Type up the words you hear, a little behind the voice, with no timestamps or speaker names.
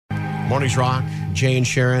Mornings Rock, Jay and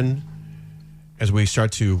Sharon. As we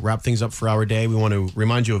start to wrap things up for our day, we want to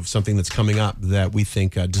remind you of something that's coming up that we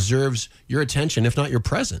think deserves your attention, if not your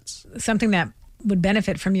presence. Something that would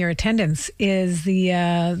benefit from your attendance is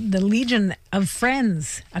the Legion of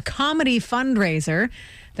Friends, a comedy fundraiser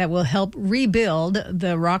that will help rebuild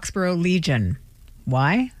the Roxborough Legion.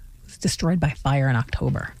 Why? It was destroyed by fire in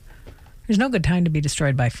October. There's no good time to be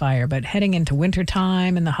destroyed by fire, but heading into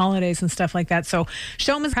wintertime and the holidays and stuff like that. So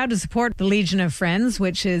Shom is proud to support the Legion of Friends,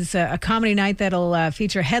 which is a comedy night that'll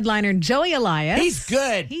feature headliner Joey Elias. He's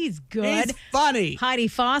good. He's good. He's funny. Heidi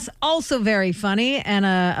Foss, also very funny, and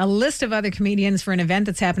a list of other comedians for an event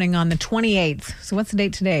that's happening on the 28th. So what's the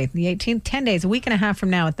date today? The 18th? 10 days, a week and a half from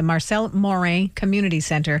now at the Marcel Morin Community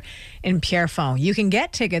Center in Pierrefonds. You can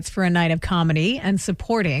get tickets for a night of comedy and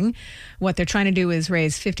supporting. What they're trying to do is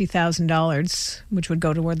raise $50,000, which would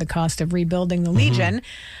go toward the cost of rebuilding the Legion.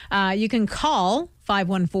 You can call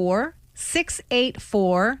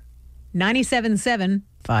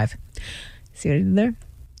 514-684-9775. See what I did there?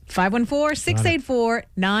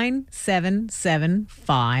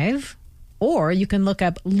 514-684-9775. Or you can look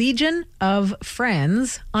up Legion of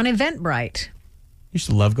Friends on Eventbrite. Used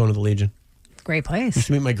to love going to the Legion. Great place. Used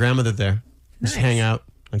to meet my grandmother there. Just hang out.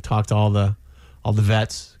 I talked to all the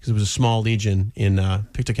vets, because it was a small Legion in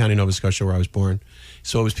Pictou County, Nova Scotia, where I was born.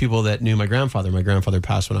 So it was people that knew my grandfather. My grandfather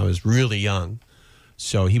passed when I was really young.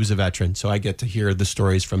 So he was a veteran. So I get to hear the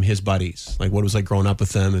stories from his buddies, like what it was like growing up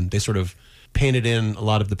with them. And they sort of painted in a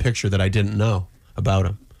lot of the picture that I didn't know about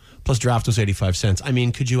him. Plus draft was 85 cents. I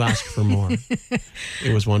mean, could you ask for more?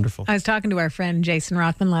 It was wonderful. I was talking to our friend Jason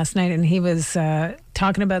Rothman last night, and he was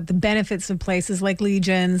talking about the benefits of places like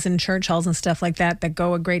Legions and church halls and stuff like that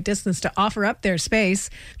go a great distance to offer up their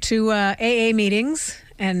space to AA meetings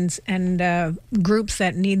and groups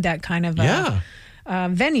that need that kind of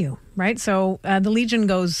venue, right? So the Legion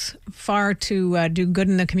goes far to do good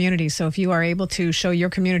in the community. So if you are able to show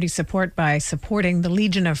your community support by supporting the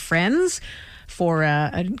Legion of Friends for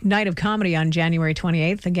a night of comedy on January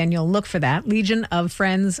 28th. Again, you'll look for that. Legion of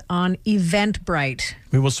Friends on Eventbrite.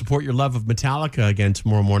 We will support your love of Metallica again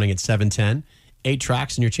tomorrow morning at 7:10. 8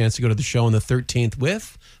 tracks and your chance to go to the show on the 13th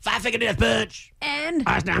with Five Finger Death Punch. And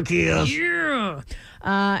Eyes Down Kills. Yeah.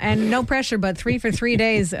 And no pressure, but 3 for 3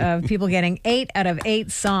 days of people getting 8 out of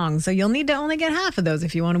 8 songs. So you'll need to only get half of those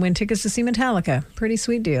if you want to win tickets to see Metallica. Pretty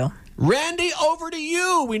sweet deal. Randy, over to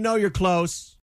you. We know you're close.